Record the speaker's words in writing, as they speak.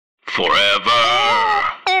Forever.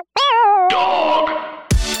 Dog.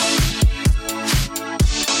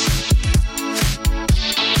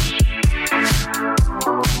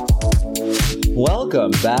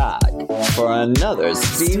 Welcome back for another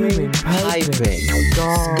steaming, piping,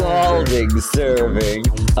 scalding serving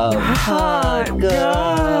of hot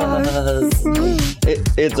goss.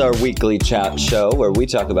 It's our weekly chat show where we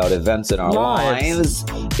talk about events in our lives,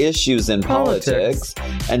 issues in politics,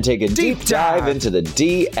 and take a deep dive into the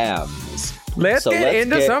DMs. Let's get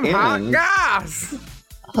into some hot goss.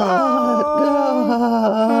 Hot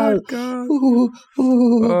goss.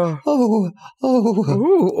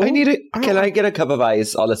 I need it. Can I get a cup of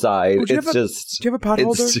ice on the side? Do you have a pot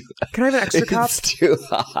holder? Can I have an extra cup? It's too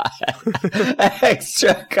hot.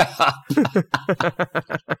 Extra cup.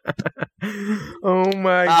 Oh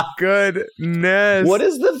my goodness. What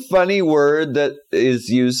is the funny word that is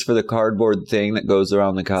used for the cardboard thing that goes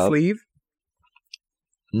around the cup? Sleeve?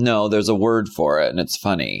 No, there's a word for it, and it's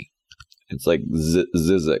funny. It's like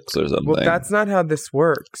Zizix or something. Well, that's not how this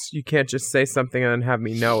works. You can't just say something and then have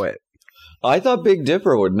me know it. I thought Big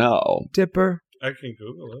Dipper would know. Dipper? I can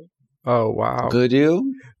Google it. Oh, wow. Could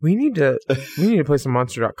you? We need to play some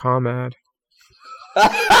Monster.com ad.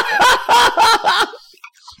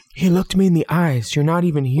 He looked me in the eyes. You're not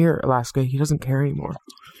even here, Alaska. He doesn't care anymore.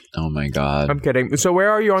 Oh, my God. I'm kidding. So where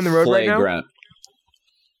are you on the road right now?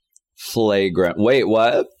 Flagrant. Wait,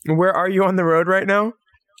 what? Where are you on the road right now?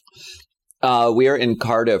 We are in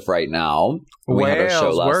Cardiff right now. We had our show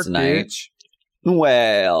last night. Bitch.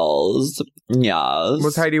 Wales. Yes.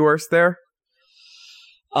 Was Heidi Worst there?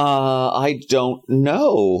 I don't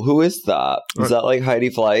know. Who is that? Is that like Heidi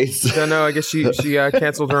Fleiss? No, I guess she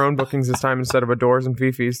canceled her own bookings this time instead of Adores and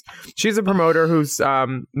Fifi's. She's a promoter who's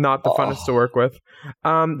not the funnest to work with.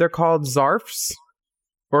 They're called Zarfs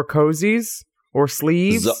or Cozies or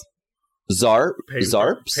Sleeves. Zarps?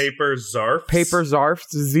 Paper Zarfs? Paper Zarfs.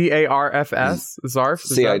 Z-A-R-F-S. Zarfs.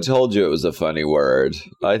 See, I told you it was a funny word.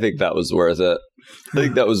 I think that was worth it. I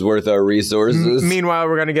think that was worth our resources. Meanwhile,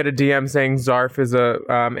 we're going to get a DM saying Zarf is a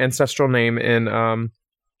ancestral name in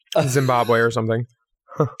Zimbabwe or something.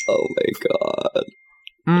 Oh my God.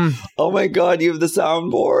 Oh my God, you have the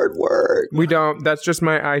soundboard work. We don't. That's just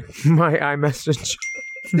my iMessage.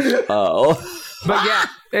 Oh. But yeah,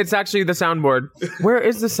 it's actually the soundboard. Where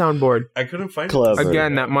is the soundboard? I couldn't find it.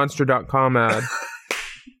 Again, that Monster.com ad.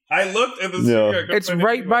 I looked at the studio. It's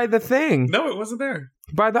right by the thing. No, it wasn't there.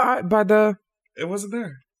 By the. It wasn't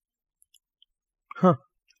there. Huh.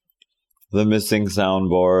 The missing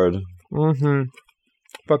soundboard. Mm-hmm.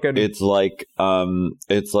 Fucking. It's like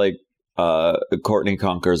Courtney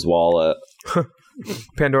Conker's wallet.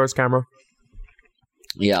 Pandora's camera.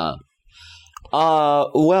 Yeah.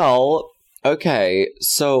 Well, okay.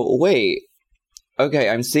 So wait. Okay,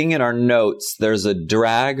 I'm seeing in our notes there's a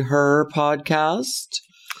Drag Her podcast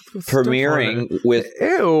premiering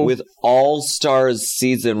with All Stars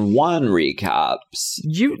season 1 recaps.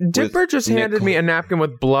 Dipper just handed me a napkin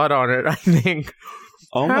with blood on it, I think.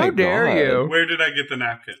 Oh my God. How dare you? Where did I get the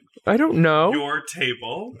napkin? I don't know. Your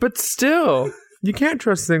table. But still, you can't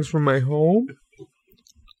trust things from my home.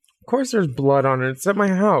 Of course there's blood on it. It's at my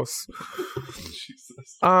house.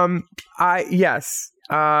 Jesus.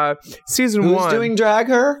 Season Who's 1. Who's doing Drag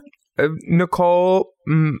Her? Nicole,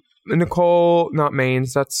 not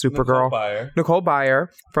Maines. That's Supergirl. Nicole Byer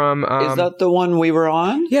from. Is that the one we were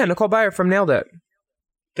on? Yeah, Nicole Byer from Nailed It.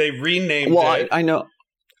 They renamed it. Well, I know.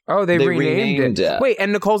 Oh, they renamed it. Wait,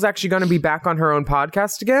 and Nicole's actually going to be back on her own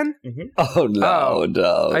podcast again? Mm-hmm. Oh, no,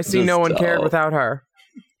 no. I see no one cared without her.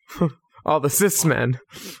 All the cis men.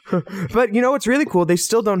 But you know what's really cool? They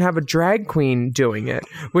still don't have a drag queen doing it,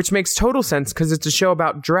 which makes total sense because it's a show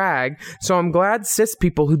about drag. So I'm glad cis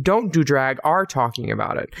people who don't do drag are talking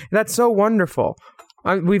about it. That's so wonderful.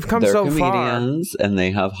 We've come so far. They're comedians, and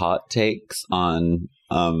they have hot takes on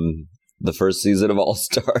the first season of All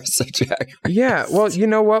Stars. Yeah, well, you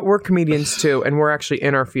know what? We're comedians too, and we're actually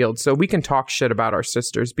in our field, so we can talk shit about our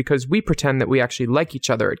sisters because we pretend that we actually like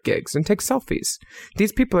each other at gigs and take selfies.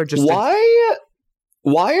 These people are just...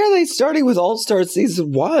 Why are they starting with All Stars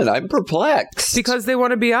season 1? I'm perplexed. Because they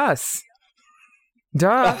want to be us.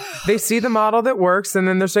 Duh. They see the model that works, and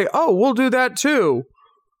then they say, oh, we'll do that too.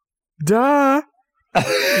 Duh.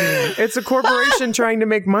 It's a corporation trying to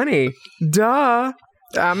make money. Duh.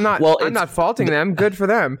 I'm not faulting them. Good for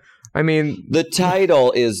them. I mean, the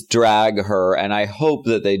title is Drag Her, and I hope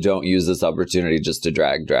that they don't use this opportunity just to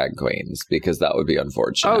drag queens because that would be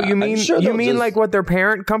unfortunate. Oh, you mean like what their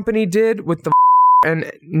parent company did with the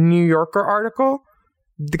and New Yorker article?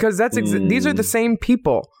 Because that's these are the same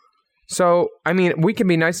people. So, I mean, we can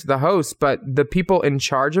be nice to the host, but the people in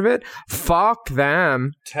charge of it, fuck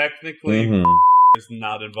them. Technically, Mhm. is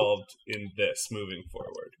not involved in this moving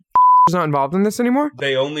forward. Is not involved in this anymore?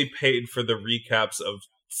 They only paid for the recaps of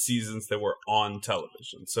seasons that were on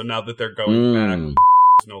television. So now that they're going back,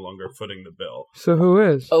 is no longer footing the bill. So who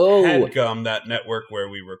is? Oh, Headgum, that network where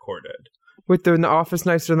we recorded. With the office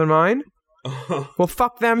nicer than mine? Well,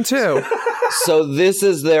 fuck them too. so this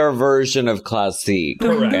is their version of Classique,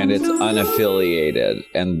 Correct. and it's unaffiliated,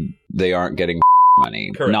 and they aren't getting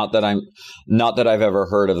money. Correct. Not that I've ever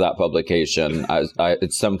heard of that publication.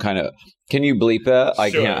 It's some kind of. Can you bleep it? I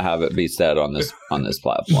Sure. can't have it be said on this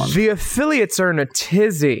platform. The affiliates are in a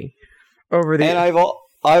tizzy over the. And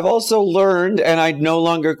I've also learned, and I no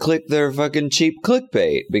longer click their fucking cheap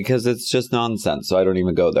clickbait because it's just nonsense. So I don't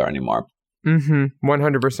even go there anymore.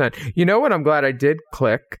 100%. You know what? I'm glad I did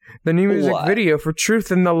click the new music What? video for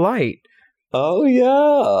 "Truth in the Light." Oh yeah,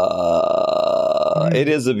 it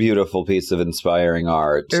is a beautiful piece of inspiring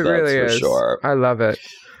art. It that's really for is. sure. I love it.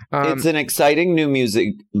 It's an exciting new music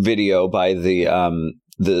video by the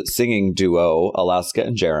singing duo Alaska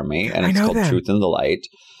and Jeremy, and I it's know called them. "Truth in the Light."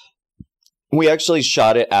 We actually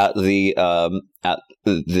shot it at the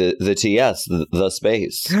TS, the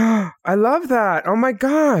space. I love that. Oh my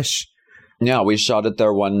gosh. Yeah, we shot it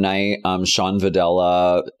there one night. Sean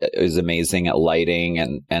Videla is amazing at lighting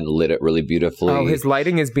and lit it really beautifully. Oh, his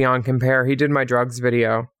lighting is beyond compare. He did my drugs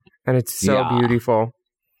video, and it's so Yeah. beautiful.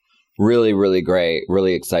 Really, really great.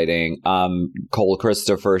 Really exciting. Cole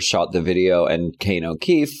Christopher shot the video, and Kane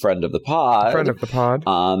O'Keefe, friend of the pod,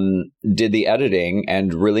 did the editing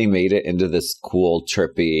and really made it into this cool,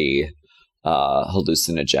 trippy,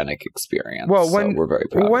 hallucinogenic experience. Well, so we're very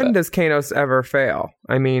proud when of it. does Kanos ever fail?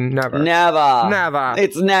 I mean, never. Never.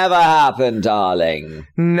 It's never happened, darling.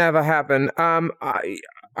 Never happened.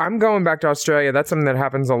 I'm going back to Australia. That's something that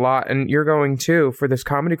happens a lot, and you're going too for this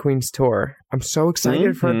Comedy Queens tour. I'm so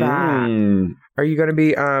excited for that. Are you going to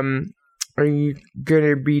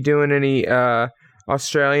be doing any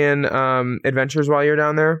Australian adventures while you're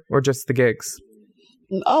down there, or just the gigs?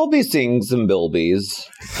 I'll be seeing some bilbies.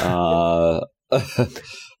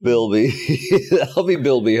 Bilby. I'll be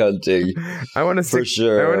bilby hunting. I want to for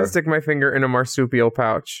sure. I want to stick my finger in a marsupial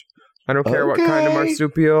pouch. I don't care what kind of Okay.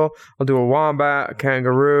 marsupial. I'll do a wombat, a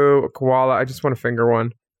kangaroo, a koala. I just want to finger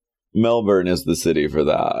one. Melbourne is the city for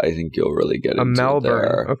that. I think you'll really get A into Melbourne. it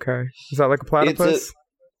there. Okay. Is that like a platypus?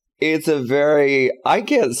 It's a very... I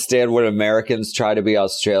can't stand when Americans try to be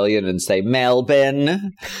Australian and say,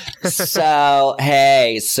 Melbourne. So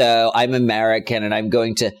I'm American and I'm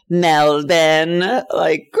going to Melbourne.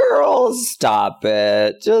 Like, girls, stop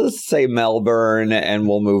it. Just say Melbourne and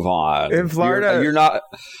we'll move on. In Florida...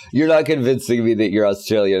 You're not convincing me that your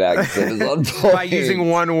Australian accent is on point. By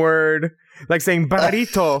using one word. Like saying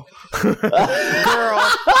burrito. Girl,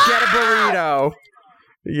 get a burrito.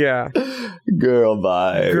 Yeah. Girl,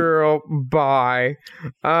 bye. Girl, bye.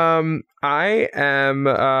 I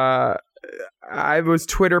was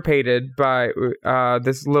Twitter pated by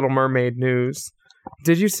this Little Mermaid news.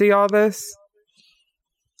 Did you see all this?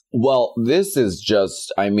 Well, this is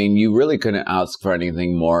just, I mean, you really couldn't ask for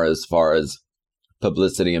anything more as far as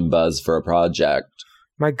publicity and buzz for a project.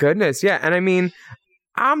 My goodness, yeah. And I mean,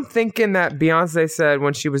 I'm thinking that Beyonce said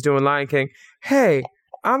when she was doing Lion King, hey,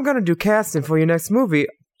 I'm going to do casting for your next movie.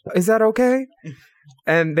 Is that okay?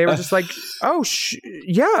 And they were just like, oh,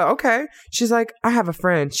 yeah, okay. She's like, I have a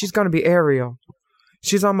friend. She's going to be Ariel.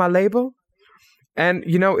 She's on my label. And,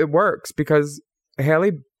 you know, it works because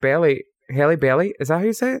Halle Bailey, is that how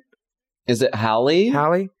you say it? Is it Halle?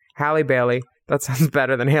 Halle Bailey. That sounds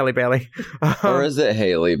better than Halle Bailey. Or is it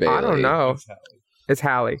Haley Bailey? I don't know. It's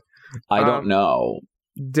Halle. I don't know.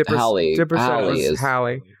 Halle. Halle is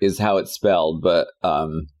Halle. Is how it's spelled, but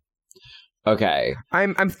okay.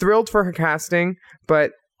 I'm thrilled for her casting,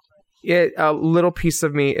 but a little piece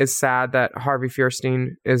of me is sad that Harvey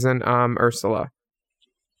Fierstein isn't Ursula.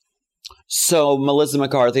 So Melissa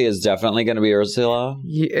McCarthy is definitely going to be Ursula?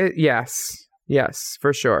 Yes,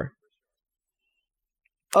 for sure.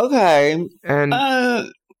 Okay. And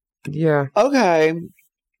yeah. Okay.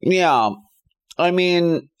 Yeah. I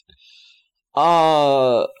mean,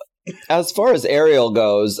 as far as Ariel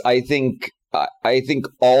goes, I think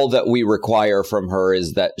all that we require from her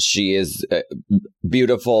is that she is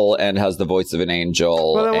beautiful and has the voice of an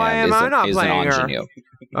angel. Well, then why am I not playing her? Ingenue.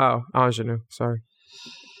 Oh, ingenue. Sorry.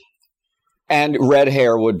 And red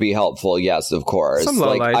hair would be helpful, yes, of course. Some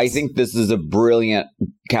lowlights. I think this is a brilliant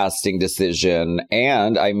casting decision,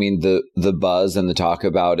 and I mean the buzz and the talk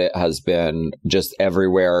about it has been just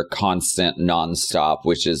everywhere, constant, nonstop,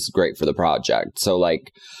 which is great for the project. So, I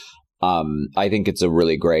think it's a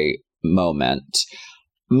really great moment.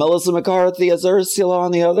 Melissa McCarthy as Ursula,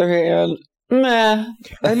 on the other hand, meh.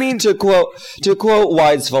 I mean, to quote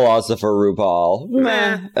wise philosopher RuPaul,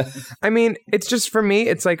 meh. I mean, it's just, for me,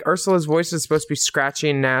 it's like Ursula's voice is supposed to be scratchy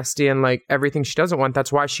and nasty and like everything she doesn't want.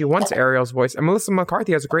 That's why she wants Ariel's voice. And Melissa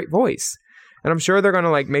McCarthy has a great voice. And I'm sure they're going to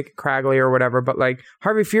like make it craggly or whatever, but like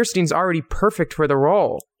Harvey Fierstein's already perfect for the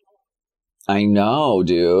role. I know,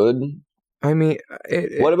 dude. I mean,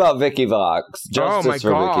 what about Vicky Vox? Justice for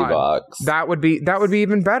Vicky Vox. That would be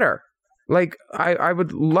even better. Like, I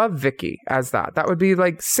would love Vicky as that. That would be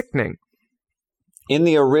like sickening. In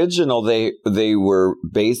the original, they were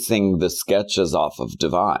basing the sketches off of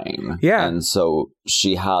Divine. Yeah. And so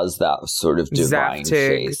she has that sort of Divine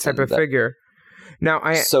face type of figure. Now,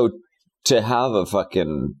 So to have a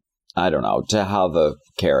to have a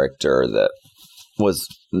character that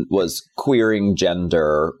was queering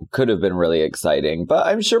gender could have been really exciting, but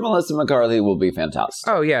I'm sure Melissa McCarthy will be fantastic.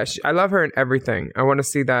 Oh yeah, I love her in everything. I want to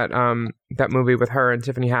see that movie with her and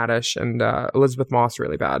Tiffany Haddish and Elizabeth Moss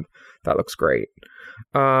really bad. That looks great.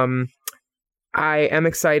 I am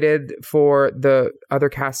excited for the other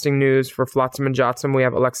casting news for Flotsam and Jetsam. We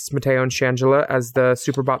have Alexis Mateo and Shangela as the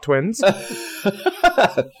Superbot twins.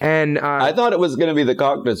 And I thought it was going to be the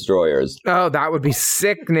Cock Destroyers. Oh, that would be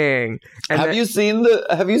sickening. And have you seen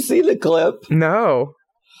the clip? No.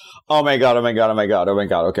 Oh my god!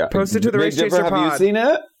 Okay. Post it to the Race Chaser Pod. Have you seen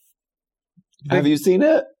it? Have you seen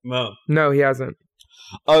it? No, he hasn't.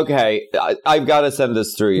 Okay, I've got to send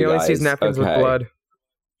this through you guys. He only sees napkins with blood.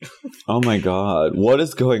 Oh my god, what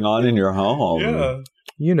is going on in your home? Yeah.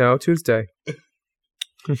 You know, Tuesday.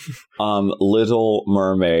 Little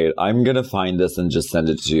Mermaid. I'm gonna find this and just send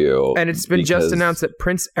it to you. And it's been just announced that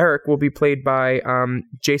Prince Eric will be played by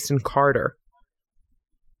Jason Carter.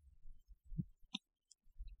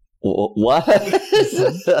 What?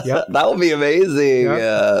 Yep. That would be amazing.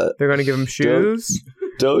 Yep. They're gonna give him shoes.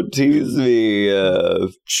 Don't tease me.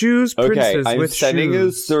 Choose princes I'm with sending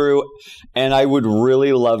shoes. this through, and I would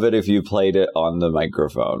really love it if you played it on the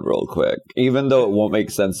microphone real quick, even though it won't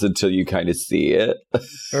make sense until you kind of see it.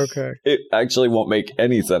 Okay. It actually won't make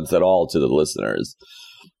any sense at all to the listeners.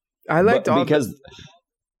 I liked because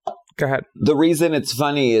Go ahead. The reason it's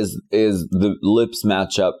funny is the lips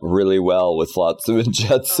match up really well with Flotsam and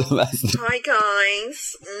Jetsam. Hi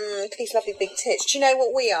guys. These lovely big tits. Do you know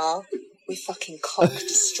what we are? We're fucking cock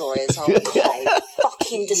destroyers, aren't we?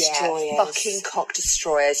 Fucking destroyers. Yeah, fucking cock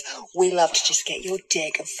destroyers. We love to just get your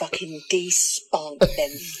dick and fucking de-spunk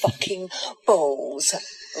them fucking balls.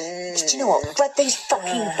 Do you know what? Thread these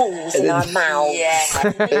fucking balls in our mouths.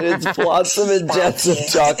 Yeah. And it's Flotsam and Jetsam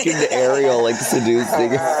talking to Ariel, like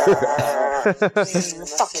seducing her.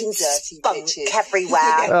 Fucking spunk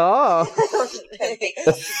everywhere. Oh.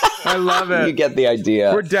 I love it. You get the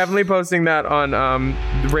idea. We're definitely posting that on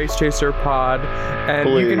the Race Chaser Pod, and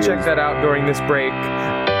Please. You can check that out during this break.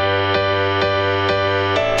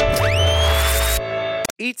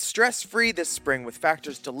 Eat stress-free this spring with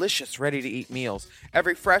Factor's delicious, ready-to-eat meals.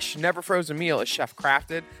 Every fresh, never-frozen meal is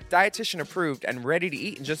chef-crafted, dietitian-approved, and ready to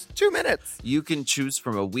eat in just 2 minutes. You can choose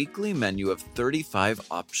from a weekly menu of 35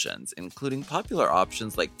 options, including popular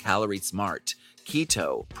options like Calorie Smart,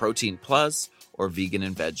 Keto, Protein Plus, or Vegan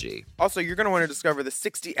and Veggie. Also, you're going to want to discover the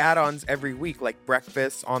 60 add-ons every week, like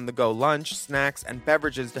breakfast, on-the-go lunch, snacks, and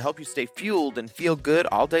beverages to help you stay fueled and feel good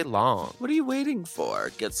all day long. What are you waiting for?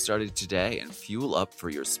 Get started today and fuel up for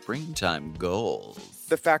your springtime goals.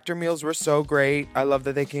 The Factor meals were so great. I love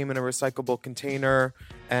that they came in a recyclable container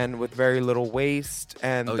and with very little waste.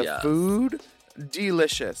 And food,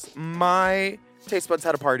 delicious. My taste buds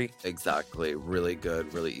had a party. Exactly. Really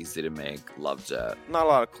good, really easy to make. Loved it. Not a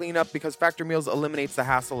lot of cleanup because Factor Meals eliminates the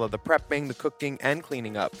hassle of the prepping, the cooking, and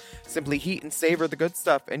cleaning up. Simply heat and savor the good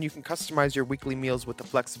stuff, and you can customize your weekly meals with the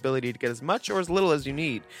flexibility to get as much or as little as you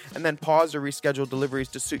need, and then pause or reschedule deliveries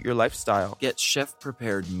to suit your lifestyle. Get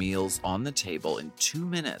chef-prepared meals on the table in 2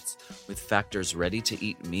 minutes with Factor's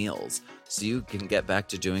ready-to-eat meals, so you can get back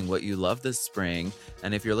to doing what you love this spring.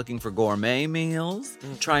 And if you're looking for gourmet meals,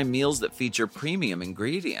 try meals that feature premium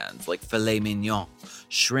ingredients like filet mignon,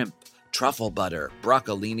 shrimp, truffle butter,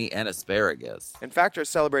 broccolini, and asparagus. And Factor is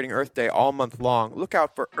celebrating Earth Day all month long. Look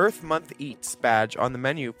out for Earth Month Eats badge on the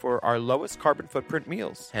menu for our lowest carbon footprint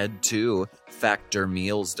meals. Head to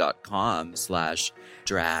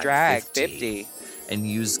factormeals.com/drag50 and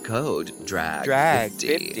use code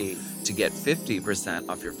DRAG50 to get 50%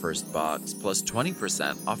 off your first box plus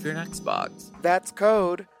 20% off your next box. That's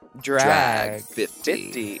code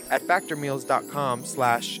DRAG50 at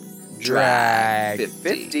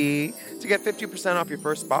factormeals.com/drag50 to get 50% off your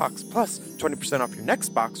first box plus 20% off your next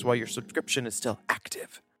box while your subscription is still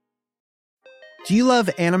active. Do you love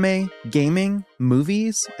anime, gaming,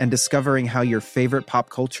 movies, and discovering how your favorite pop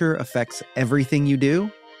culture affects everything you do?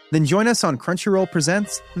 Then join us on Crunchyroll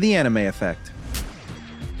Presents The Anime Effect.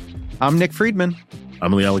 I'm Nick Friedman.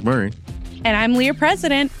 I'm Lee Alec Murray. And I'm Leah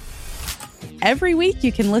President. Every week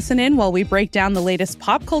you can listen in while we break down the latest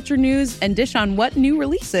pop culture news and dish on what new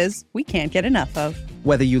releases we can't get enough of.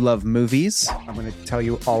 Whether you love movies, I'm going to tell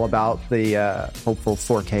you all about the hopeful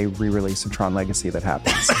 4K re-release of Tron Legacy that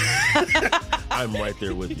happens. I'm right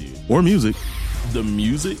there with you. Or music. The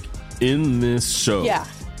music in this show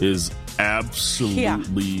is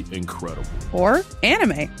absolutely incredible. Or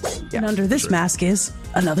anime. And under this mask is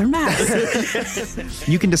another mask.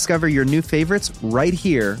 You can discover your new favorites right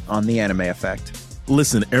here on The Anime Effect.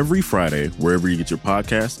 Listen every Friday wherever you get your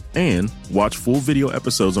podcast and watch full video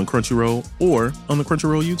episodes on Crunchyroll or on the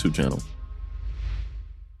Crunchyroll YouTube channel.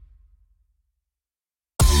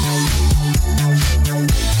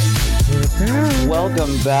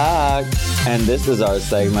 Welcome back. And this is our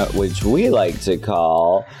segment, which we like to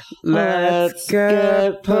call Let's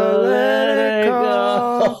Get Political.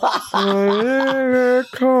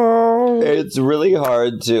 It's really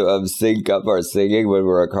hard to sync up our singing when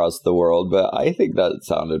we're across the world, but I think that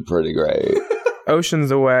sounded pretty great.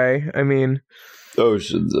 Oceans away. I mean...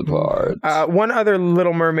 Oceans apart. One other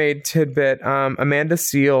Little Mermaid tidbit. Amanda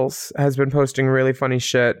Seales has been posting really funny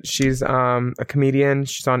shit. She's a comedian.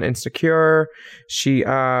 She's on Insecure. She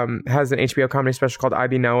has an HBO comedy special called I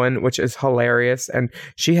Be Knowin', which is hilarious. And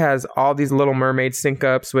she has all these Little Mermaid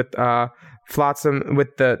sync-ups with Flotsam,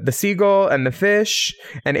 with the seagull and the fish,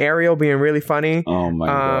 and Ariel being really funny. Oh my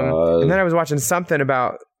God. And then I was watching something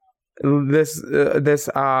about this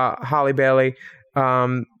Holly Bailey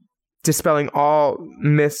dispelling all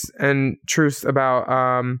myths and truths about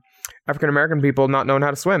African-American people not knowing how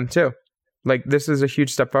to swim, too. Like, this is a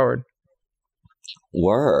huge step forward.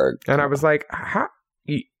 Work. And I was like, how?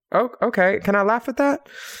 Oh, okay. Can I laugh at that?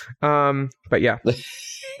 But yeah.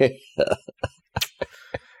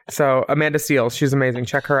 So, Amanda Seales, she's amazing.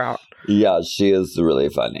 Check her out. Yeah, she is really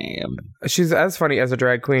funny. She's as funny as a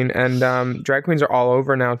drag queen. And drag queens are all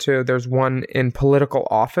over now, too. There's one in Political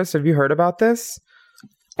Office. Have you heard about this?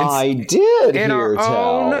 I did in hear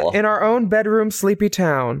tell. In our own bedroom, sleepy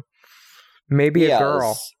town. Maybe a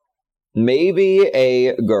girl. Maybe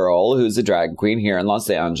a girl who's a drag queen here in Los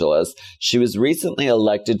Angeles. She was recently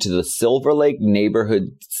elected to the Silver Lake Neighborhood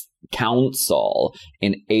Council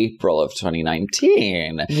in April of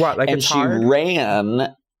 2019. What, like and it's hard?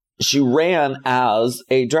 She ran as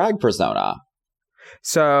a drag persona.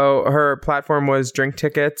 So her platform was drink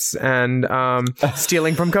tickets and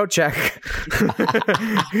stealing from coat check.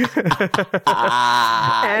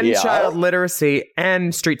 And child literacy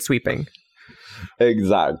and street sweeping.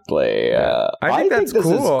 Exactly. I think that's this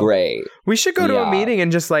cool. Is great. We should go to a meeting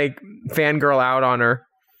and just like fangirl out on her.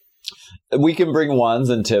 We can bring ones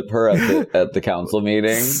and tip her at the council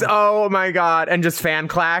meeting. Oh my God. And just fan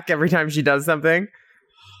clack every time she does something.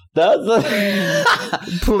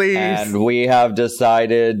 Please. And we have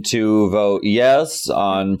decided to vote yes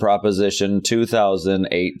on Proposition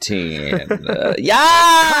 2018.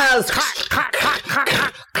 Yes!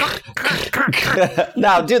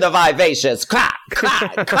 Now do the vivacious. Clack,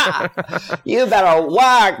 clack, clack. You better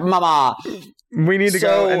work, mama. We need to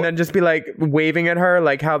go and then just be like waving at her,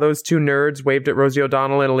 like how those two nerds waved at Rosie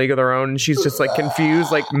O'Donnell in A League of Their Own. And she's just like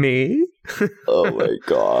confused, like me. Oh my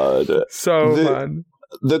God. So fun.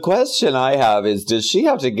 The question I have is, does she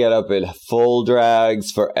have to get up in full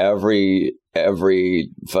drags for every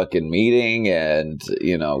fucking meeting and,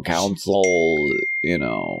 council,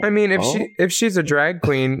 I mean, if she's a drag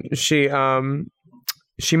queen, she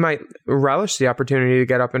might relish the opportunity to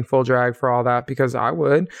get up in full drag for all that, because I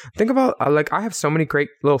would. Think about, I have so many great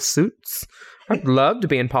little suits. I'd love to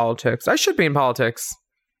be in politics. I should be in politics.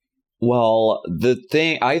 Well,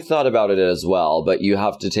 I thought about it as well, but you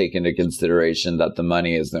have to take into consideration that the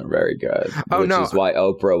money isn't very good, which is why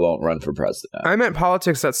Oprah won't run for president. I meant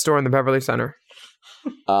politics, that store in the Beverly Center.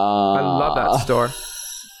 I love that store.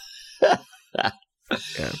 Yeah.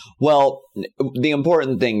 Well, the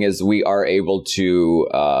important thing is we are able to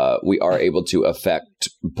affect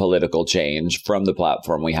political change from the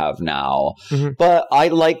platform we have now. Mm-hmm. But I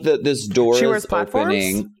like that this door is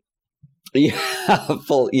opening. Yeah,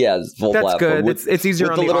 full That's platform. Good. It's easier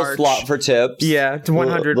with on the little arch. slot for tips. Yeah, to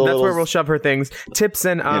 100. That's where we'll shove her things. Tips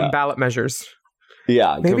and ballot measures.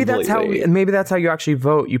 Yeah, maybe completely. that's how you actually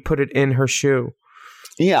vote. You put it in her shoe.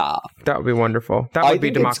 Yeah, that would be wonderful. That would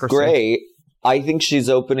be democracy. It's great. I think she's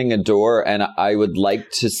opening a door, and I would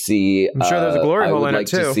like to see. I'm sure there's a glory hole in it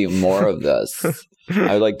too. I would like to see more of this.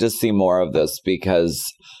 I would like to see more of this because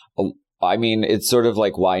I mean, it's sort of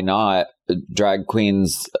like, why not? Drag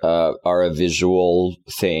queens are a visual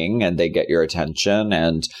thing, and they get your attention,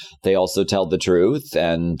 and they also tell the truth,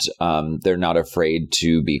 and they're not afraid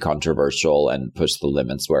to be controversial and push the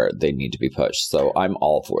limits where they need to be pushed. So I'm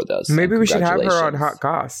all for this. Maybe we should have her on Hot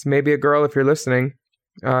Goss. Maybe a girl, if you're listening,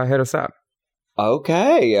 hit us up.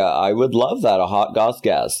 Okay, I would love that. A hot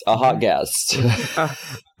guest.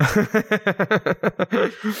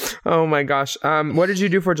 Oh my gosh. What did you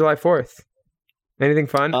do for July 4th? Anything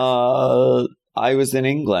fun? I was in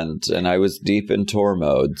England and I was deep in tour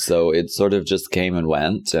mode, so it sort of just came and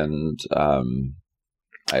went, and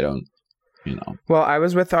I don't, Well, I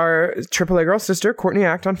was with our AAA girl sister, Courtney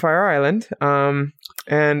Act, on Fire Island.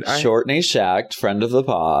 And Shortney Shacked, friend of the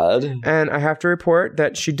pod. And I have to report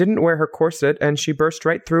that she didn't wear her corset, and she burst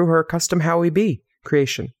right through her custom Howie B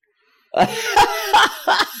creation.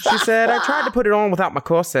 She said, I tried to put it on without my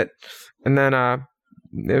corset. And then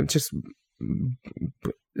it just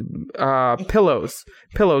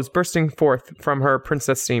pillows bursting forth from her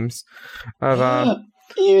princess seams of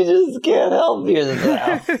you just can't help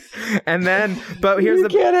yourself. And then, but here's you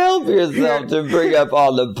can't help yourself to bring up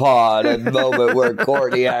on the pod a moment where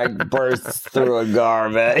Courtney Act bursts through a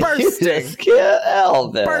garment. Bursting. You just can't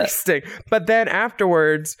help it. Bursting. But then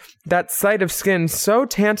afterwards, that sight of skin so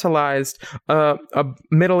tantalized a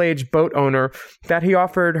middle-aged boat owner that he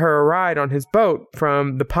offered her a ride on his boat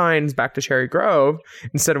from the Pines back to Cherry Grove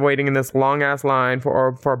instead of waiting in this long-ass line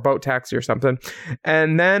for a boat taxi or something.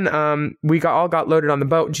 And then we all got loaded on the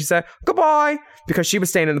boat, and she said goodbye because she was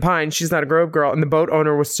staying in the Pines. She's not a Grove girl, and the boat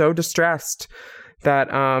owner was so distressed that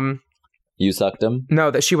you sucked him. No,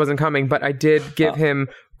 that she wasn't coming, but I did give him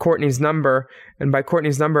Courtney's number, and by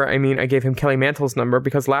Courtney's number I mean I gave him Kelly Mantle's number,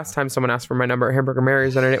 because last time someone asked for my number at Hamburger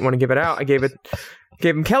Mary's and I didn't want to give it out. I gave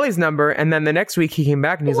him Kelly's number, and then the next week he came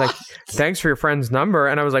back and he's like, thanks for your friend's number,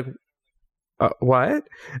 and I was like, what?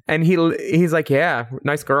 And he's like, yeah,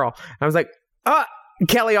 nice girl. I was like,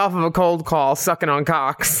 Kelly off of a cold call, sucking on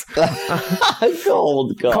cocks.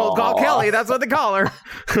 Cold call. Cold call Kelly. That's what they call her.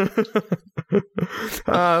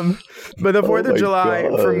 But the 4th of July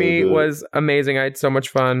for me was amazing. I had so much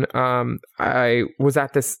fun. I was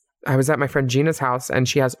at my friend Gina's house, and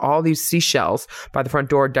she has all these seashells by the front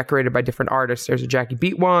door decorated by different artists. There's a Jackie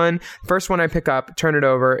Beat one. First one I pick up, turn it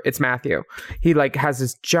over, it's Matthew. He has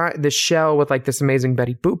this shell with this amazing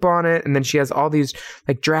Betty Boop on it, and then she has all these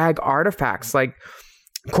drag artifacts.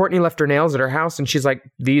 Courtney left her nails at her house, and she's like,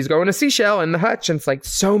 these go in a seashell in the hutch. And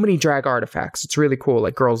it's so many drag artifacts. It's really cool,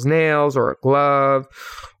 girls' nails or a glove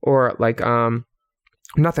or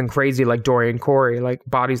nothing crazy like Dorian Corey,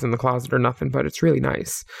 bodies in the closet or nothing, but it's really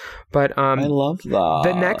nice. But I love that.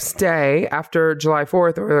 The next day after July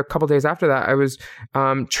 4th, or a couple days after that, I was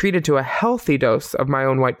treated to a healthy dose of my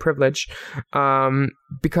own white privilege,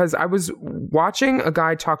 because I was watching a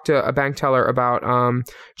guy talk to a bank teller about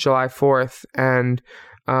July 4th, and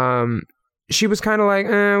she was kind of like,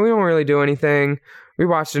 we don't really do anything. We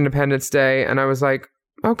watched Independence Day, and I was like,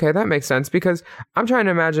 okay, that makes sense, because I'm trying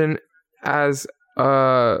to imagine as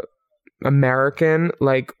American,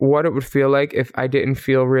 what it would feel like if I didn't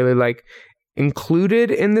feel really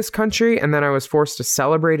included in this country, and then I was forced to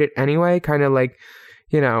celebrate it anyway, kind of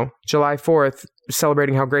July 4th,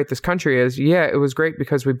 celebrating how great this country is. Yeah, it was great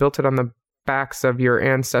because we built it on the backs of your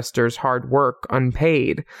ancestors' hard work,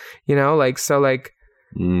 unpaid, I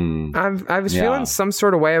was feeling some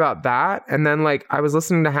sort of way about that. And then I was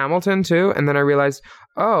listening to Hamilton too, and then I realized,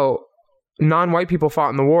 non-white people fought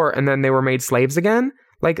in the war and then they were made slaves again.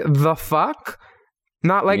 The fuck?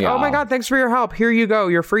 Not oh my God, thanks for your help. Here you go,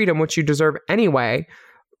 your freedom, which you deserve anyway.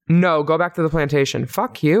 No, go back to the plantation.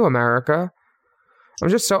 Fuck you, America. I'm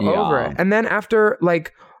just so over it. And then after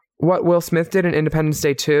what Will Smith did in Independence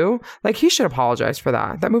Day 2, he should apologize for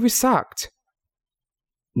that. That movie sucked.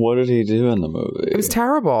 What did he do in the movie? It was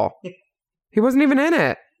terrible. He wasn't even in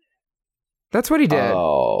it. That's what he did.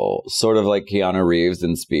 Oh, sort of like Keanu Reeves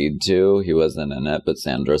in Speed 2. He wasn't in it, but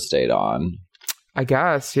Sandra stayed on. I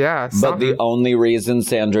guess, yeah. But the only reason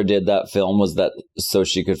Sandra did that film was that so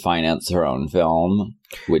she could finance her own film,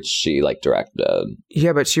 which she directed.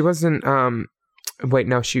 Yeah, but she wasn't. Wait,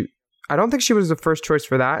 no, I don't think she was the first choice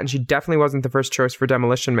for that, and she definitely wasn't the first choice for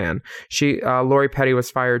Demolition Man. Lori Petty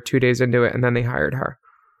was fired 2 days into it, and then they hired her.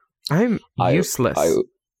 I'm useless.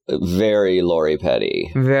 Very Lori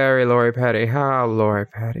Petty. Very Lori Petty. How Lori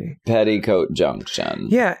Petty. Petticoat Junction.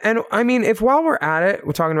 Yeah, and I mean, if while we're at it,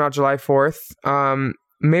 we're talking about July 4th,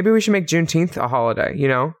 maybe we should make Juneteenth a holiday,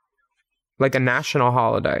 a national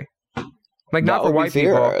holiday. Not for white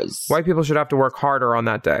people. White people should have to work harder on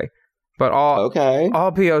that day. But all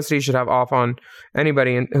POC should have off on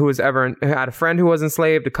anybody who was ever had a friend who was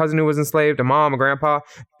enslaved, a cousin who was enslaved, a mom, a grandpa.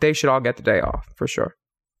 They should all get the day off for sure.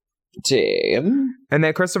 Team. And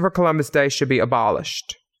then Christopher Columbus Day should be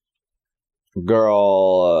abolished.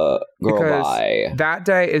 Girl, because bye. That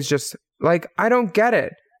day is just like, I don't get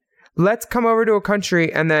it. Let's come over to a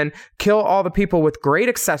country and then kill all the people with great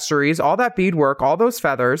accessories, all that beadwork, all those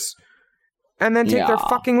feathers, and then take their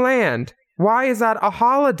fucking land. Why is that a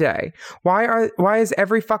holiday? Why is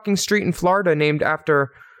every fucking street in Florida named after,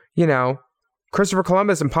 Christopher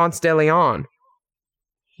Columbus and Ponce de Leon?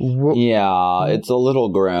 Yeah, it's a little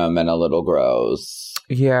grim and a little gross.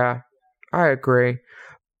 Yeah, I agree.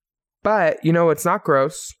 But, it's not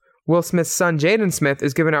gross. Will Smith's son, Jaden Smith,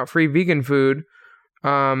 is giving out free vegan food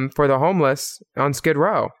for the homeless on Skid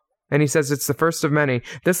Row. And he says it's the first of many.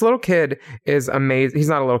 This little kid is amazing. He's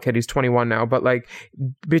not a little kid. He's 21 now. But like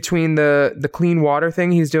between the clean water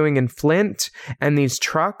thing he's doing in Flint and these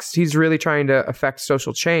trucks, he's really trying to affect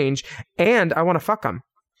social change. And I want to fuck him.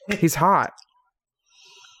 He's hot.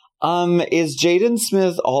 Is Jaden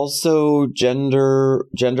Smith also gender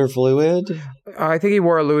fluid? I think he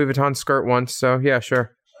wore a Louis Vuitton skirt once. So yeah,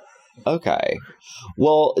 sure. Okay.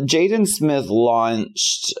 Well, Jaden Smith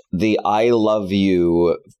launched the I Love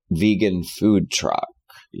You vegan food truck.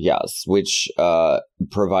 Yes, which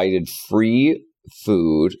provided free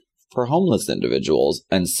food for homeless individuals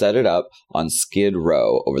and set it up on Skid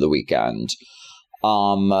Row over the weekend.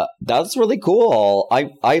 That's really cool.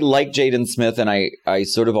 I like Jaden Smith, and I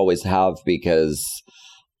sort of always have, because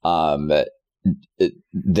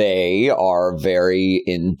they are very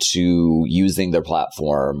into using their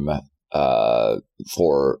platform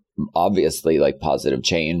for obviously like positive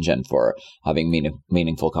change and for having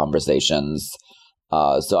meaningful conversations.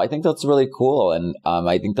 So I think that's really cool. And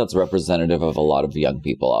I think that's representative of a lot of young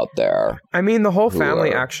people out there. I mean, the whole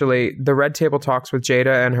family, actually, the Red Table Talks with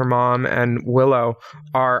Jada and her mom and Willow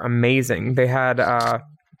are amazing. They had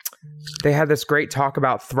this great talk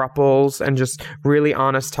about thruples and just really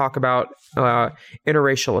honest talk about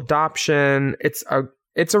interracial adoption.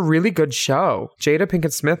 It's a really good show. Jada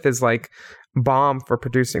Pinkett Smith is like bomb for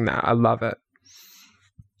producing that. I love it.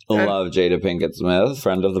 Love Jada Pinkett Smith,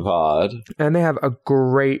 friend of the pod. And they have a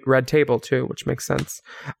great Red Table too, which makes sense.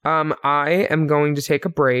 I am going to take a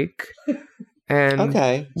break and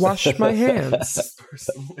wash my hands.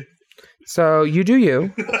 So you do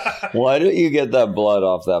you. Why don't you get that blood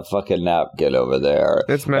off that fucking napkin over there?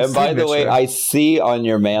 That's my And by signature. the way, I see on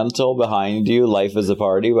your mantle behind you, "Life is a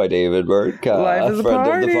Party" by David Burtka. Life is a friend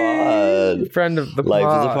party. of the pod. Friend of the Life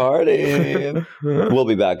pod. is a party. We'll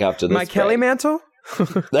be back after this. My Kelly mantle?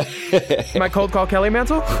 My cold call Kelly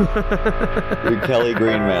mantle? Your Kelly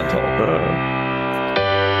Green mantle.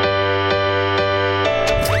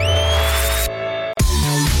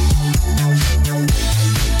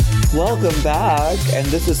 Welcome back, and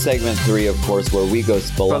this is segment 3, of course, where we go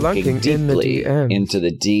spelunking deeply into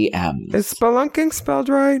the DMs. Is spelunking spelled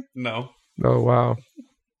right? No. Oh, wow.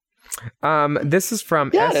 This is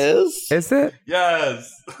from... Yeah, it is. Is it? Yes.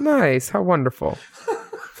 Nice. How wonderful.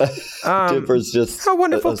 Dipper's just how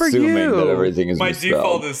wonderful for assuming you. that everything is My misspelled.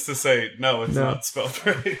 default is to say, no, it's not spelled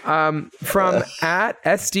right. From at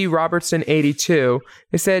SD Robertson 82,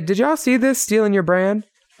 they said, "Did y'all see this stealing your brand?"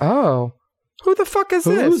 Oh. Who the fuck is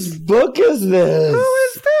this? Whose book is this? Who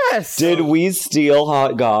is this? Did we steal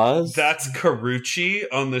Hot Gauze? That's Carucci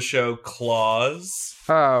on the show Claws.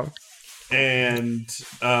 Oh. And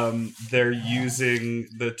they're using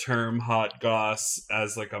the term hot goss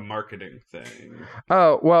as like a marketing thing.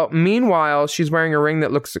 Oh, well, meanwhile, she's wearing a ring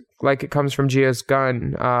that looks like it comes from Gia's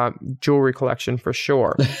gun jewelry collection for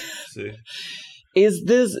sure. See? Is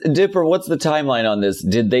this, Dipper, what's the timeline on this?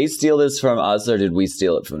 Did they steal this from us or did we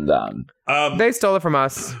steal it from them? They stole it from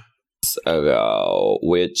us. Ago,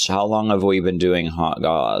 how long have we been doing Hot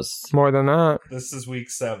Gauze? More than that. This is week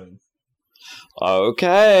 7.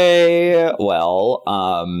 Okay. Well,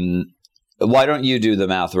 why don't you do the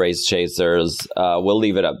math, Race Chasers? We'll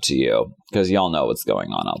leave it up to you because y'all know what's going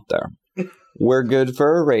on out there. We're good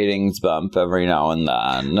for a ratings bump every now and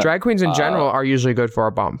then. Drag queens in general are usually good for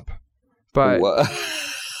a bump. But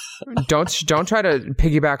don't try to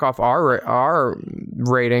piggyback off our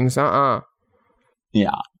ratings.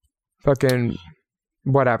 Yeah. Fucking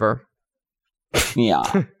whatever.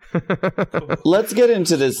 Yeah. Let's get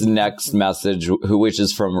into this next message, which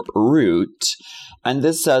is from Root. And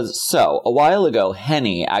this says, so, a while ago,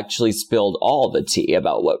 Henny actually spilled all the tea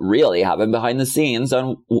about what really happened behind the scenes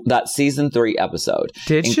on that season 3 episode.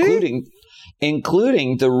 Did she?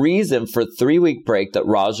 including the reason for 3-week break that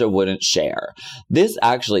Raja wouldn't share. This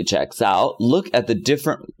actually checks out. Look at the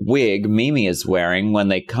different wig Mimi is wearing when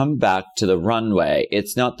they come back to the runway.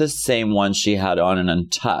 It's not the same one she had on in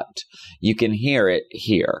Untucked. You can hear it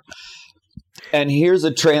here. And here's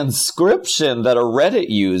a transcription that a Reddit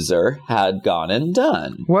user had gone and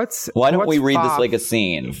done. Why don't we read this like a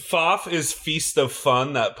scene? FOF is Feast of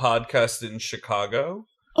Fun, that podcast in Chicago.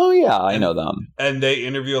 Oh, yeah, I know them. And they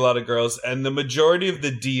interview a lot of girls. And the majority of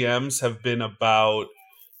the DMs have been about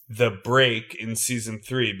the break in season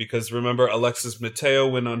 3. Because remember, Alexis Mateo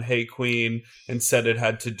went on Hey Queen and said it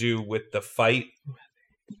had to do with the fight.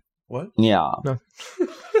 What? Yeah. No.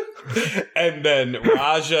 And then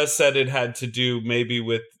Raja said it had to do maybe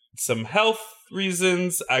with some health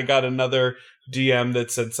reasons. I got another DM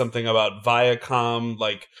that said something about Viacom,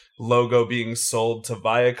 like Logo being sold to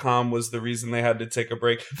Viacom was the reason they had to take a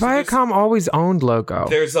break. Viacom always owned Logo.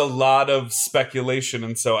 There's a lot of speculation,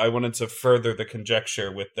 and so I wanted to further the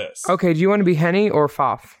conjecture with this. Okay, do you want to be Henny or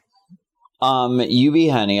FOF? You be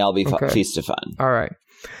Henny, I'll be Feast of Fun. All right.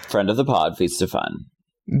 Friend of the pod, Feast of Fun.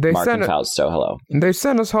 Mark and Fausto, hello. They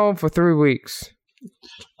sent us home for 3 weeks.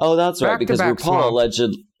 Oh, that's right, because RuPaul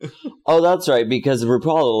allegedly... Oh, that's right, because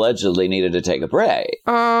RuPaul allegedly needed to take a break.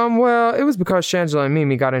 Well, it was because Shangela and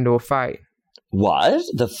Mimi got into a fight. What?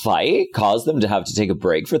 The fight caused them to have to take a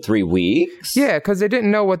break for 3 weeks? Yeah, because they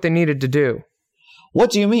didn't know what they needed to do.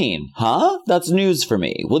 What do you mean? Huh? That's news for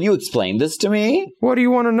me. Will you explain this to me? What do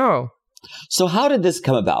you want to know? So how did this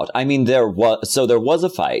come about? I mean, there was a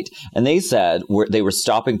fight, and they said they were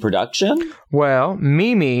stopping production? Well,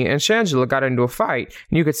 Mimi and Shangela got into a fight,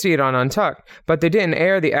 and you could see it on Untucked, but they didn't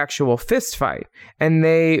air the actual fist fight. And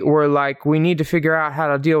they were like, we need to figure out how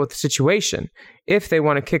to deal with the situation, if they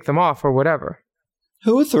want to kick them off or whatever.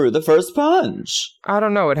 Who threw the first punch? I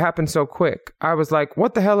don't know. It happened so quick. I was like,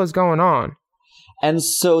 what the hell is going on? And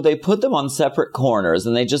so they put them on separate corners,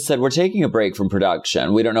 and they just said, we're taking a break from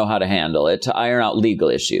production. We don't know how to handle it, to iron out legal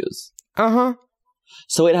issues. Uh-huh.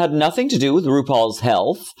 So it had nothing to do with RuPaul's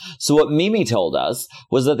health. So what Mimi told us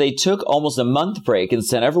was that they took almost a month break and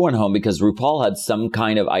sent everyone home because RuPaul had some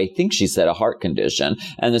kind of, I think she said, a heart condition,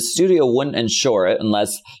 and the studio wouldn't insure it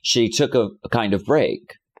unless she took a kind of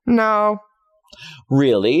break. No.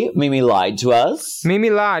 Really? Mimi lied to us? Mimi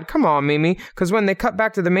lied. Come on, Mimi. Because when they cut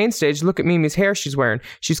back to the main stage, look at Mimi's hair she's wearing.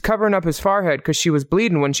 She's covering up his forehead because she was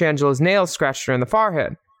bleeding when Shangela's nails scratched her in the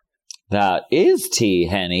forehead. That is tea,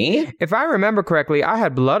 Henny. If I remember correctly, I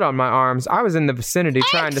had blood on my arms. I was in the vicinity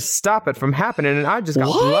trying to stop it from happening, and I just got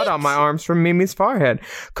blood on my arms from Mimi's forehead.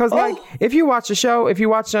 Because, if you watch the show, if you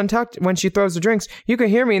watch Untucked, when she throws the drinks, you can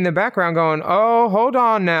hear me in the background going, oh, hold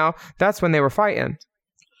on now. That's when they were fighting.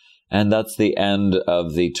 And that's the end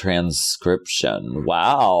of the transcription.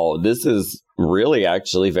 Wow, this is really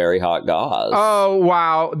actually very hot goss. Oh,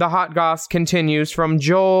 wow. The hot goss continues from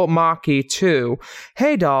Joel Maki too.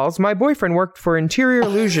 Hey, dolls, my boyfriend worked for Interior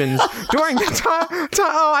Illusions during the time.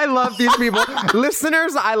 Oh, I love these people.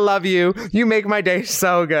 Listeners, I love you. You make my day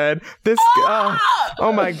so good. This,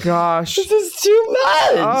 oh my gosh. This is too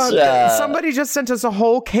much. Somebody just sent us a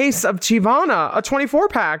whole case of Chivana, a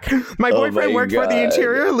 24-pack. My boyfriend worked for the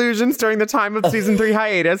Interior Illusions during the time of season 3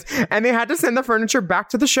 hiatus, and they had to send the furniture back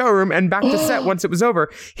to the showroom and back to set once it was over.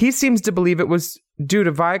 He seems to believe it was due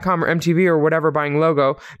to Viacom or MTV or whatever buying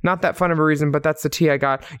Logo. Not that fun of a reason, but that's the tea I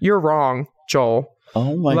got. You're wrong, Joel.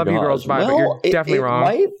 Oh my god. Love you girls, bye, but you're definitely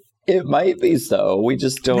wrong. It might be so. We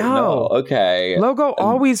just don't know. Okay. Logo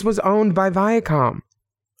always was owned by Viacom.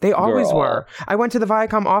 They always were. I went to the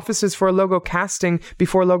Viacom offices for a Logo casting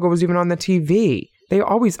before Logo was even on the TV. They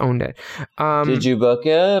always owned it. Did you book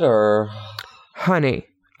it or? Honey,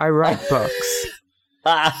 I write books.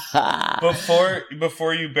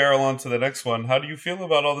 Before you barrel on to the next one, how do you feel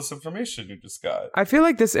about all this information you just got? I feel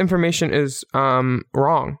like this information is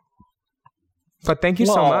wrong. But thank you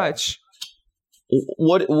so much.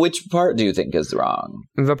 Which part do you think is wrong?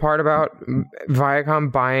 The part about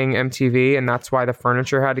Viacom buying MTV, and that's why the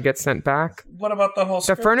furniture had to get sent back. What about the whole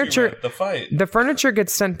furniture? The fight. The furniture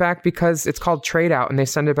gets sent back because it's called trade out, and they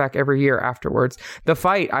send it back every year afterwards. The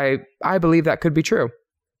fight, I believe that could be true.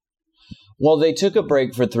 Well, they took a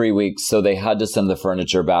break for 3 weeks, so they had to send the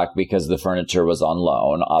furniture back because the furniture was on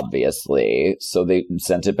loan, obviously. So they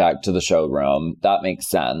sent it back to the showroom. That makes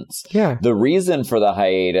sense. Yeah. The reason for the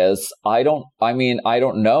hiatus, I don't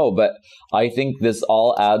know, but I think this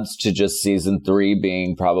all adds to just season 3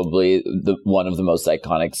 being probably one of the most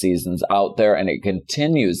iconic seasons out there. And it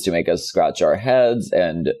continues to make us scratch our heads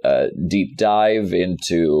and deep dive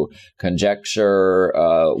into conjecture,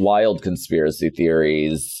 wild conspiracy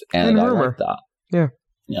theories. And I like that. Yeah.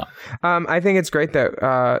 Yeah. I think it's great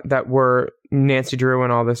that we're Nancy Drew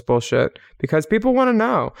and all this bullshit because people want to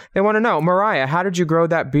know. They want to know, Mariah, how did you grow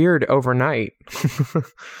that beard overnight?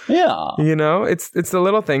 Yeah. You know, it's the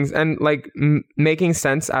little things and like making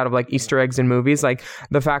sense out of like Easter eggs in movies, like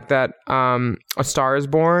the fact that A Star Is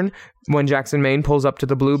Born, when Jackson Maine pulls up to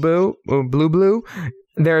the Blue,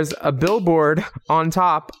 there's a billboard on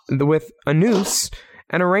top with a noose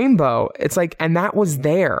and a rainbow. It's like, and that was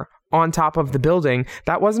there on top of the building.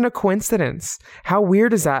 That wasn't a coincidence. How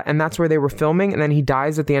weird is that? And that's where they were filming, and then he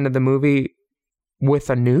dies at the end of the movie with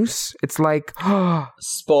a noose. It's like,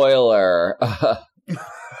 spoiler.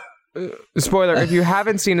 Spoiler, if you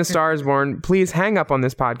haven't seen A Star Is Born, please hang up on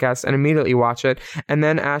this podcast and immediately watch it, and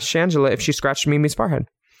then ask Shangela if she scratched Mimi's forehead.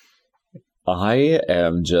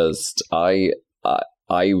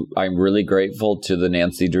 I'm really grateful to the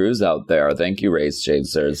Nancy Drews out there. Thank you, Race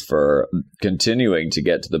Chasers, for continuing to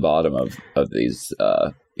get to the bottom of these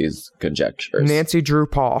conjectures. Nancy Drew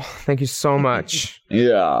Paul, thank you so much.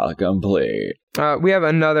 Yeah, complete. We have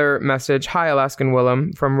another message. Hi, Alaskan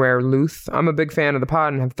Willem from Rare Luth. I'm a big fan of the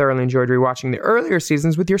pod and have thoroughly enjoyed rewatching the earlier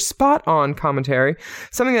seasons with your spot-on commentary,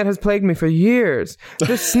 something that has plagued me for years.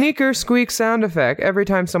 The sneaker squeak sound effect every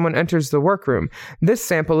time someone enters the workroom. This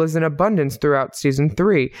sample is in abundance throughout season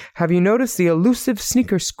 3. Have you noticed the elusive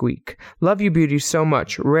sneaker squeak? Love you beauties so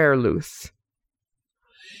much. Rare Luth.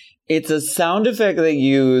 It's a sound effect they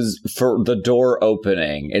use for the door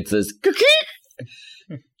opening. It's this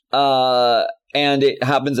and it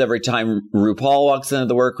happens every time RuPaul walks into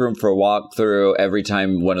the workroom for a walkthrough, every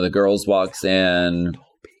time one of the girls walks in.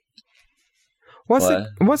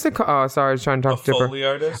 What's it called? Oh, sorry, I was trying to talk to A Foley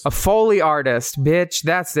artist? A Foley artist, bitch.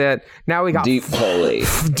 That's it. Now we got Deep Foley.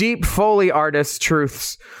 Deep Foley artist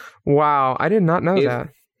truths. Wow, I did not know that.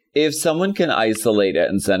 If someone can isolate it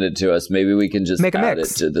and send it to us, maybe we can just add it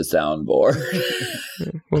to the soundboard.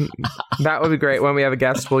 Well, that would be great. When we have a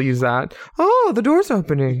guest, we'll use that. Oh, the door's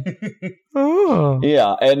opening. Oh.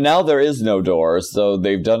 Yeah, and now there is no door, so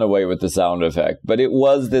they've done away with the sound effect. But it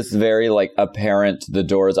was this very, like, apparent, the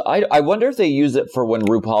doors. I wonder if they use it for when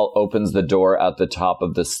RuPaul opens the door at the top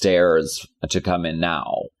of the stairs to come in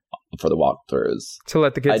now for the walkthroughs. To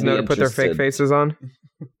let the kids know to put their fake faces on?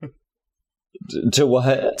 To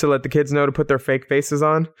what? To let the kids know to put their fake faces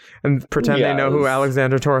on and pretend they know who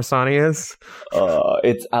Alexandra Torresani is.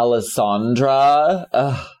 It's Alessandra.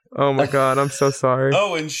 Oh my God, I'm so sorry.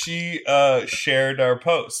 Oh, and she shared our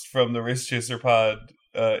post from the Race Chaser Pod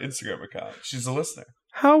Instagram account. She's a listener.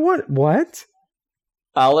 How? What?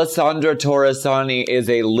 Alessandra Torresani is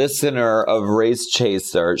a listener of Race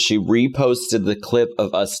Chaser. She reposted the clip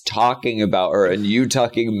of us talking about her and you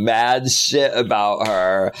talking mad shit about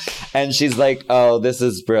her. And she's like, oh, this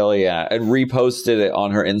is brilliant. And reposted it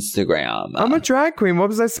on her Instagram. I'm a drag queen. What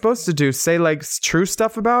was I supposed to do? Say like true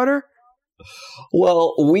stuff about her?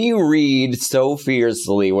 Well, we read so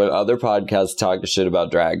fiercely when other podcasts talk shit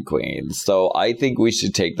about drag queens. So I think we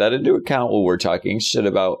should take that into account when we're talking shit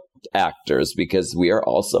about actors, because we are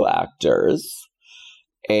also actors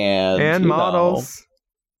and models.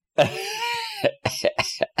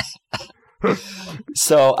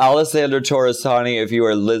 So Alessandra Torresani, if you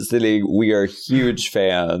are listening, we are huge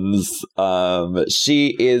fans.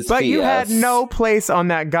 She is but you had no place on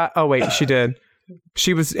that guy. Oh wait, she did.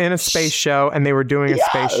 She was in a space show and they were doing a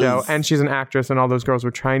space show, and she's an actress and all those girls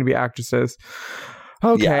were trying to be actresses.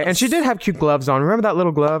 Okay. And she did have cute gloves on. Remember that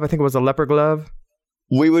little glove? I think it was a leopard glove.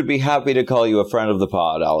 We would be happy to call you a friend of the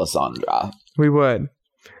pod, Alessandra. We would.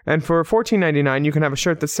 And for $14.99, you can have a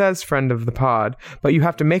shirt that says friend of the pod, but you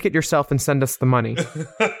have to make it yourself and send us the money.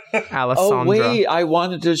 Alessandra. Oh, wait. I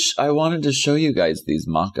wanted to show you guys these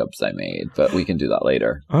mock-ups I made, but we can do that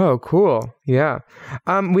later. Oh, cool. Yeah.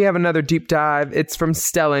 We have another deep dive. It's from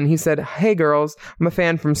Stellan. He said, hey, girls, I'm a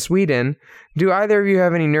fan from Sweden. Do either of you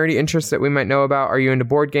have any nerdy interests that we might know about? Are you into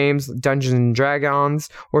board games, Dungeons and Dragons,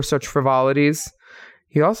 or such frivolities?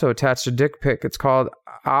 He also attached a dick pic. It's called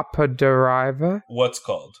Apoderiva. What's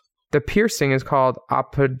called? The piercing is called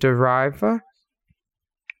Apoderiva.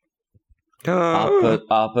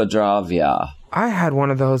 Apodravia. I had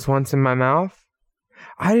one of those once in my mouth.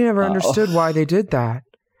 I never understood why they did that.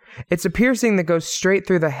 It's a piercing that goes straight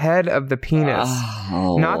through the head of the penis.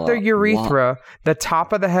 Not the urethra. The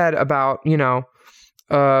top of the head, about,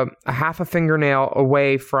 a half a fingernail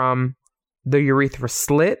away from the urethra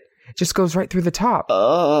slit. It just goes right through the top.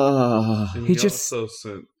 He also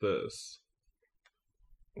sent this.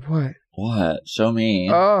 What? What? Show me.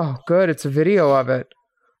 Oh, good. It's a video of it.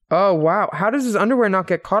 Oh, wow. How does his underwear not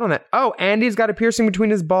get caught on that? Oh, Andy's got a piercing between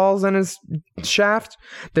his balls and his shaft.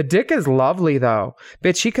 The dick is lovely, though.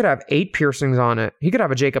 Bitch, he could have 8 piercings on it. He could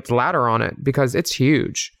have a Jacob's Ladder on it because it's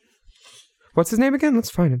huge. What's his name again? Let's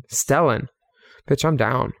find him. Stellan. Bitch, I'm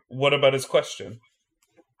down. What about his question?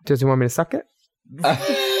 Does he want me to suck it?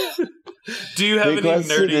 Do you have any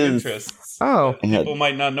nerdy interests that people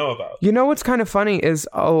might not know about? You know what's kind of funny is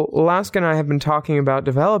Alaska and I have been talking about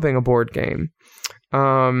developing a board game.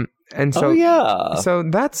 And so, so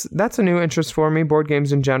that's a new interest for me, board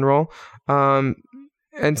games in general. And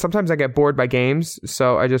sometimes I get bored by games,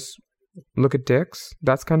 so I just look at dicks.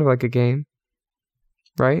 That's kind of like a game,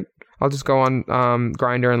 right? I'll just go on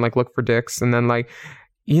Grindr and like look for dicks, and then like,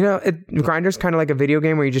 you know, Grindr's kind of like a video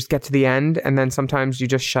game where you just get to the end, and then sometimes you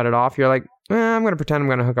just shut it off. You're like, I'm gonna pretend I'm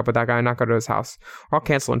gonna hook up with that guy and not go to his house, or I'll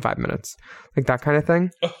cancel in 5 minutes, like that kind of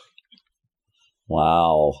thing.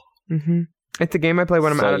 Wow. Mm-hmm. It's a game I play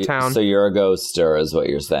when I'm out of town. So you're a ghoster is what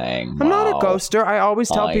you're saying. I'm not a ghoster. I always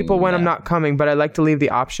tell people when I'm not coming, but I like to leave the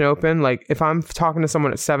option open. Like if I'm talking to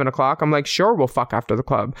someone at 7 o'clock, I'm like, sure, we'll fuck after the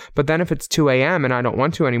club. But then if it's 2 a.m. and I don't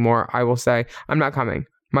want to anymore, I will say, I'm not coming.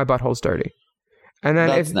 My butthole's dirty. And then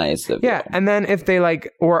that's nice of you. Yeah. And then if they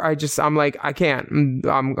like, or I'm like, I can't,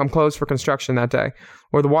 I'm closed for construction that day,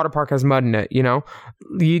 or the water park has mud in it, you know,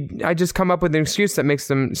 I just come up with an excuse that makes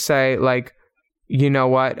them say like, you know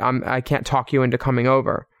what? I can't talk you into coming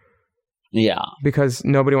over. Yeah. Because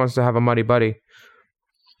nobody wants to have a muddy buddy.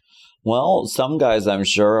 Well, some guys I'm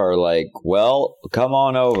sure are like, well, come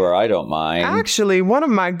on over. I don't mind. Actually, one of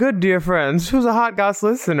my good dear friends, who's a Hot Goss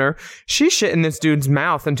listener, she shit in this dude's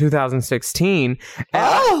mouth in 2016.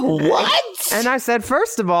 What? And I said,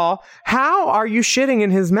 first of all, how are you shitting in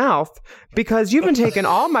his mouth? Because you've been taking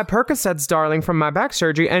all my Percocets, darling, from my back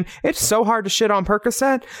surgery, and it's so hard to shit on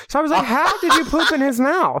Percocet. So I was like, how did you poop in his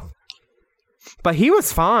mouth? But he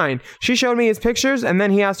was fine. She showed me his pictures, and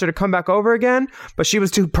then he asked her to come back over again, but she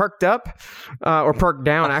was too perked up, or perked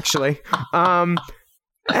down, actually. And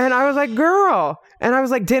I was like, girl. And I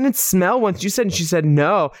was like, didn't it smell once you said? And she said,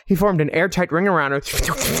 no. He formed an airtight ring around her. Ew.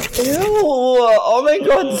 Oh my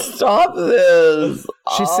God, stop this.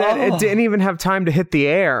 She said it didn't even have time to hit the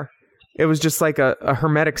air. It was just like a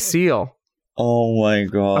hermetic seal. Oh my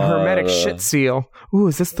God. A hermetic shit seal. Ooh,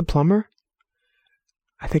 is this the plumber?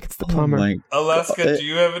 I think it's the plumber. Alaska, do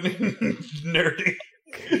you have any nerdy?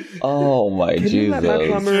 Oh my Can Jesus. you let my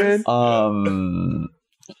plumber in?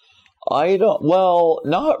 I don't, well,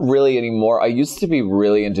 not really anymore. I used to be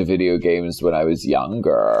really into video games when I was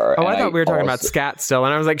younger. Oh, I thought we were talking about scat still,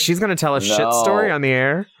 and I was like, she's going to tell a shit story on the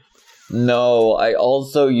air? No, I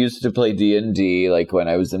also used to play D&D, like, when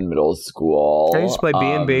I was in middle school. I used to play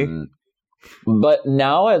B&B. But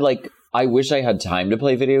now I wish I had time to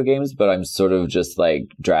play video games, but I'm sort of just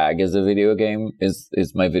like drag as a video game is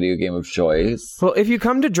my video game of choice. Well, if you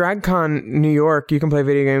come to DragCon New York, you can play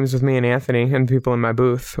video games with me and Anthony and people in my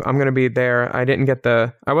booth. I'm going to be there. I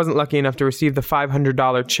wasn't lucky enough to receive the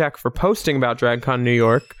 $500 check for posting about DragCon New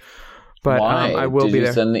York, but I will be there. Did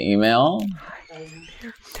you send the email?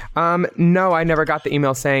 No, I never got the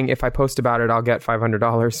email saying if I post about it, I'll get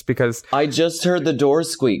 $500 because I just heard the door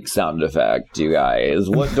squeak sound effect, you guys.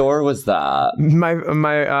 What door was that?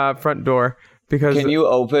 My front door. Because can you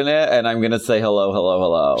open it? And I'm going to say hello, hello,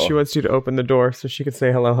 hello. She wants you to open the door so she can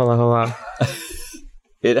say hello, hello, hello.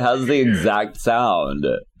 It has the exact sound.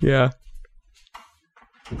 Yeah.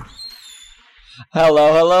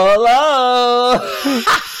 Hello, hello, hello.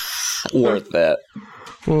 Worth it.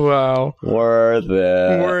 Wow.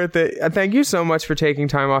 Worth it. Thank you so much for taking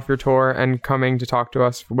time off your tour and coming to talk to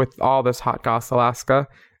us with all this Hot Goss Alaska.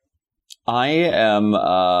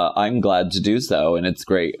 I'm glad to do so, and it's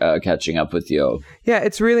great catching up with you. Yeah,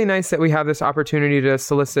 it's really nice that we have this opportunity to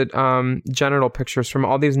solicit genital pictures from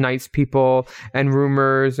all these nice people and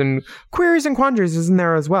rumors and queries and quandaries is in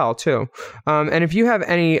there as well, too. And if you have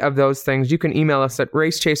any of those things, you can email us at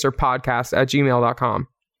racechaserpodcast@gmail.com.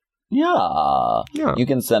 Yeah. You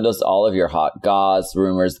can send us all of your hot goss,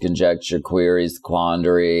 rumors, conjecture, queries,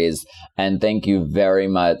 quandaries. And thank you very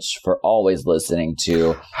much for always listening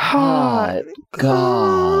to Hot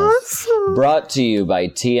Goss. Brought to you by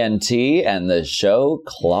TNT and the show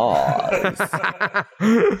Claws.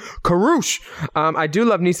 Karoosh. I do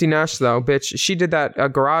love Niecy Nash, though, bitch. She did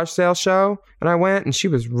that garage sale show, and I went, and she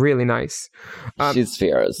was really nice. She's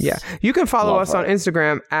fierce. Yeah. You can follow us on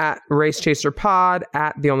Instagram at RaceChaserPod,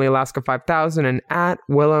 at The Only Alaska 5000, and at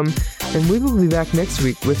Willem. And we will be back next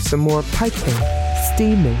week with some more piping,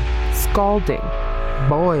 steaming, scalding,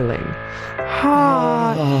 boiling,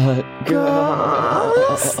 hot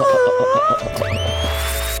goss.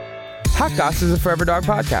 Hot Goss is a Forever Dog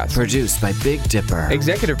podcast. Produced by Big Dipper.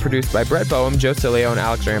 Executive produced by Brett Boehm, Joe Cilio, and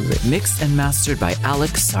Alex Ramsey. Mixed and mastered by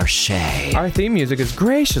Alex Sarche. Our theme music is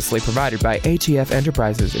graciously provided by ATF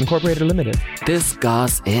Enterprises, Incorporated Limited. This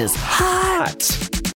goss is hot.